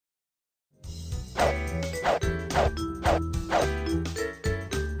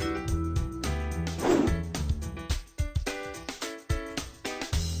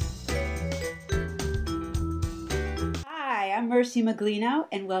Percy Maglino,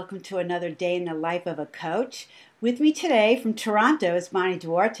 and welcome to another day in the life of a coach. With me today from Toronto is Bonnie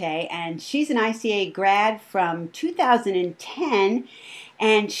Duarte, and she's an ICA grad from 2010,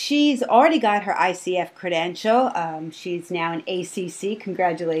 and she's already got her ICF credential. She's now an ACC.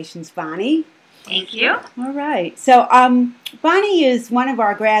 Congratulations, Bonnie. Thank you. All right. So Bonnie is one of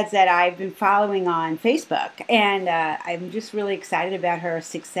our grads that I've been following on Facebook, and I'm just really excited about her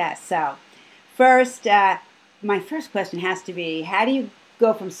success. So first, my first question has to be, how do you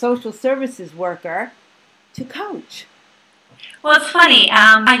go from social services worker to coach? Well, it's funny.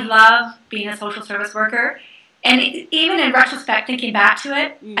 I love being a social service worker. And even in retrospect, thinking back to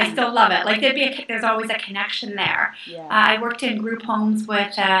it, I still love it. Like there's always a connection there. Yeah. I worked in group homes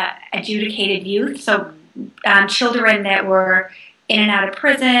with adjudicated youth, so children that were in and out of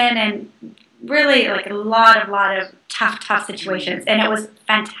prison, and really like a lot of tough situations. And it was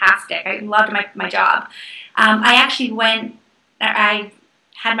fantastic. I loved my job. I actually I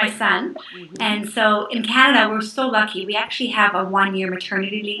had my son, and so in Canada we're so lucky. We actually have a 1-year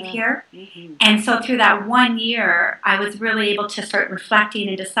maternity leave here, and so through that 1 year I was really able to start reflecting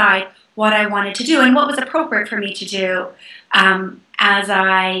and decide what I wanted to do and what was appropriate for me to do as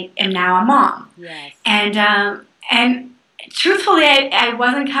I am now a mom. Yes. And truthfully I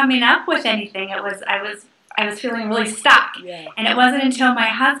wasn't coming up with anything. I was feeling really stuck. Yeah. And it wasn't until my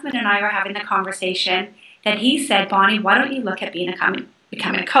husband and I were having the conversation that he said, "Bonnie, why don't you look at becoming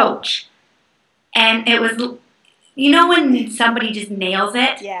a coach?" And it was, when somebody just nails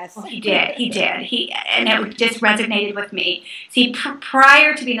it? Yes. Well, he did. And it just resonated with me. See,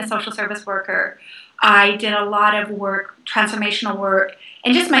 prior to being a social service worker, I did a lot of work, transformational work,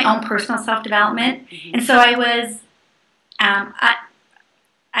 and just my own personal self-development. And so I was,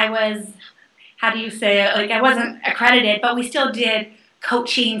 how do you say it? Like, I wasn't accredited, but we still did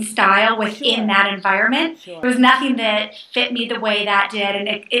coaching style within that environment. Sure. There was nothing that fit me the way that did,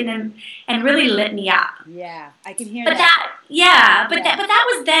 and really lit me up. Yeah, I can hear But that. that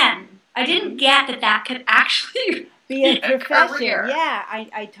was then. I didn't get that could actually Be a profession. career. Yeah,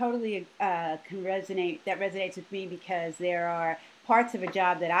 I totally can resonate. That resonates with me because there are parts of a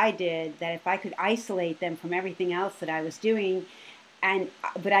job that I did that if I could isolate them from everything else that I was doing,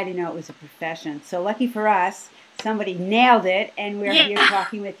 but I didn't know it was a profession. So lucky for us, somebody nailed it, and we're here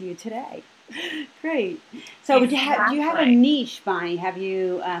talking with you today. Great. So Exactly. do you have a niche, Bonnie? Have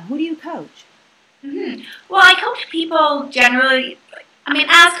you? Who do you coach? Well, I coach people generally. I mean,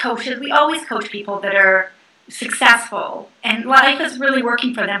 as coaches, we always coach people that are successful, and life is really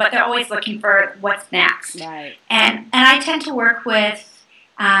working for them, but they're always looking for what's next. Right. And I tend to work with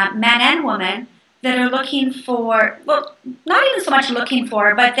men and women that are looking for, well, not even so much looking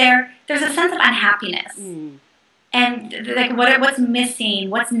for, but there's a sense of unhappiness. And like what's missing,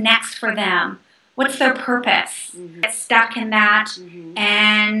 what's next for them, what's their purpose. Get stuck in that,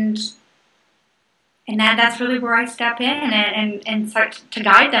 and that's really where I step in and start to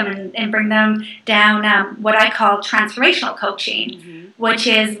guide them and bring them down what I call transformational coaching, which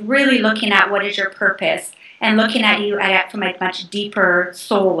is really looking at what is your purpose and looking at you from a much deeper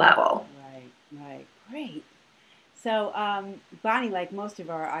soul level. Right. Great. So, Bonnie, like most of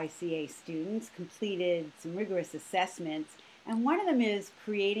our ICA students, completed some rigorous assessments, and one of them is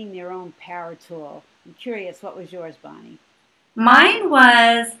creating their own power tool. I'm curious, what was yours, Bonnie? Mine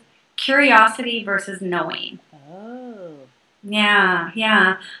was curiosity versus knowing. Oh.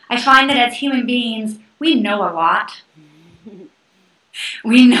 Yeah. I find that as human beings, we know a lot.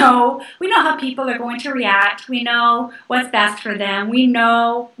 We know how people are going to react. We know what's best for them. We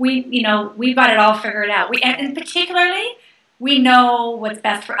know we've got it all figured out. And particularly, we know what's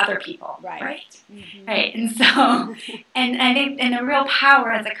best for other people. Right. Right. And so, and I think, the real power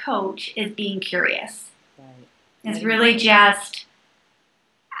as a coach is being curious. Right. It's really just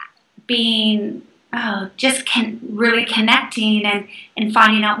being, really connecting and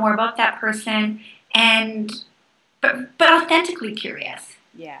finding out more about that person but authentically curious.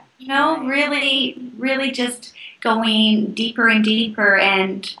 Yeah. Really just going deeper and deeper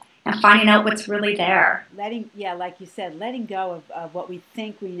and finding out what's really there. Like you said, letting go of what we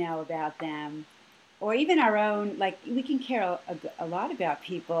think we know about them, or even our own, like we can care a lot about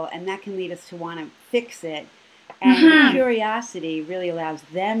people, and that can lead us to want to fix it. And curiosity really allows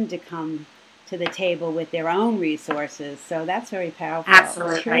them to come to the table with their own resources. So that's very powerful.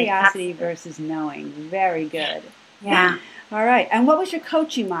 Absolutely. Curiosity versus knowing. Very good. Yeah. All right. And what was your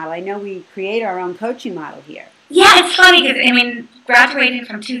coaching model? I know we create our own coaching model here. Yeah, it's funny because, graduating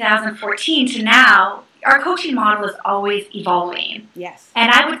from 2014 to now, our coaching model is always evolving. Yes.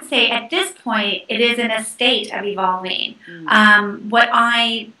 And I would say at this point, it is in a state of evolving. What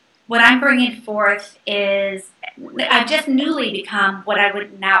what I'm bringing forth is I've just newly become what I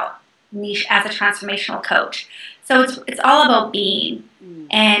would now niche as a transformational coach. So it's all about being,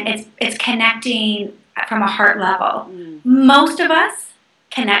 and it's connecting from a heart level. Most of us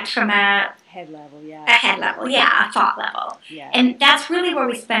connect from a head level, a thought level. And that's really where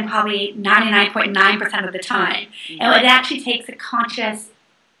we spend probably 99.9% of the time. And it actually takes a conscious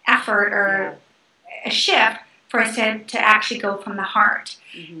effort or a shift for us to actually go from the heart.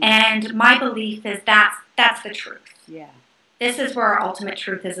 And my belief is that's the truth. This is where our ultimate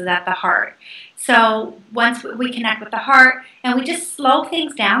truth is at the heart. So once we connect with the heart and we just slow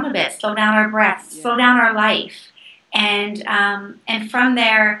things down a bit, slow down our breath, slow down our life, and from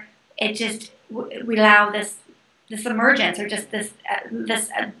there it just we allow this emergence, or just this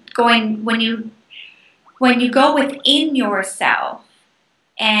going when you go within yourself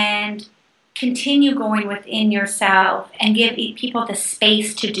and continue going within yourself and give people the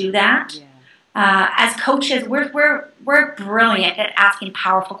space to do that. As coaches, we're brilliant at asking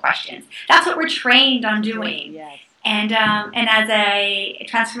powerful questions. That's what we're trained on doing. And as a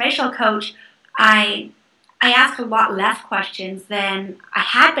transformational coach, I ask a lot less questions than I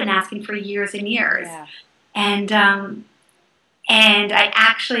had been asking for years and years. And I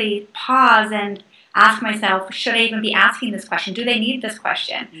actually pause and ask myself, should I even be asking this question? Do they need this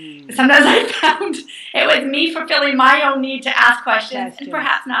question? Sometimes I found it was me fulfilling my own need to ask questions and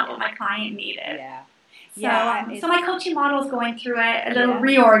perhaps not what my client needed. So my coaching model is going through a little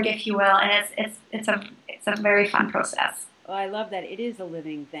reorg, if you will, and it's a very fun process. Well, I love that it is a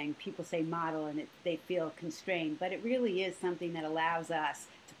living thing. People say model and they feel constrained, but it really is something that allows us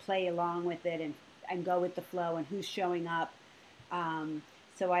to play along with it and go with the flow and who's showing up.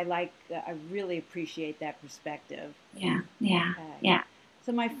 So I really appreciate that perspective.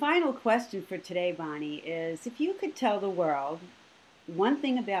 So my final question for today, Bonnie, is if you could tell the world one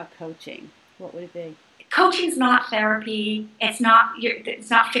thing about coaching, what would it be? Coaching's not therapy. It's not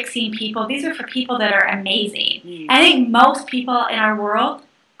fixing people. These are for people that are amazing. I think most people in our world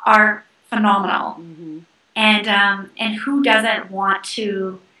are phenomenal. And who doesn't want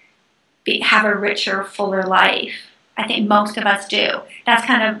to have a richer, fuller life? I think most of us do. That's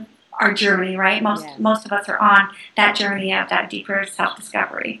kind of our journey, right? Most of us are on that journey of that deeper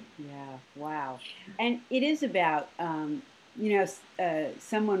self-discovery. Wow. And it is about,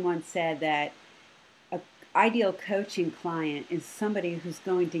 someone once said that an ideal coaching client is somebody who's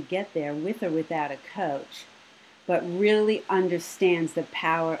going to get there with or without a coach, but really understands the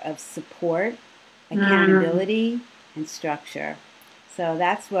power of support, accountability, and structure. So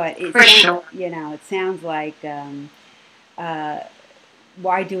that's what it sounds like.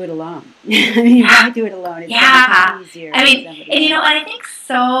 Why do it alone? Why do it alone? It's so much easier. And I think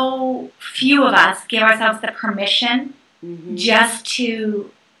so few of us give ourselves the permission just to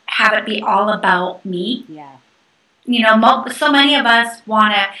have it be all about me. So many of us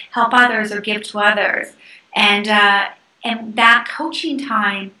want to help others or give to others, and that coaching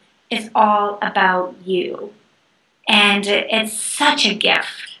time is all about you, and it's such a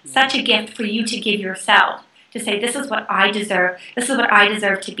gift for you to give yourself. To say, this is what I deserve. This is what I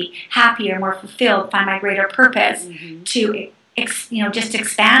deserve to be happier, more fulfilled, find my greater purpose, to just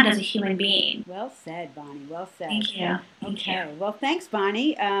expand as a human being. Well said, Bonnie. Well said. Thank you. Okay. Well, thanks,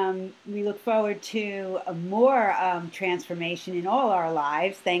 Bonnie. We look forward to more transformation in all our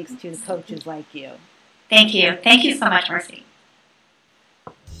lives, thanks to coaches like you. Thank you. Thank you so much, Mercy.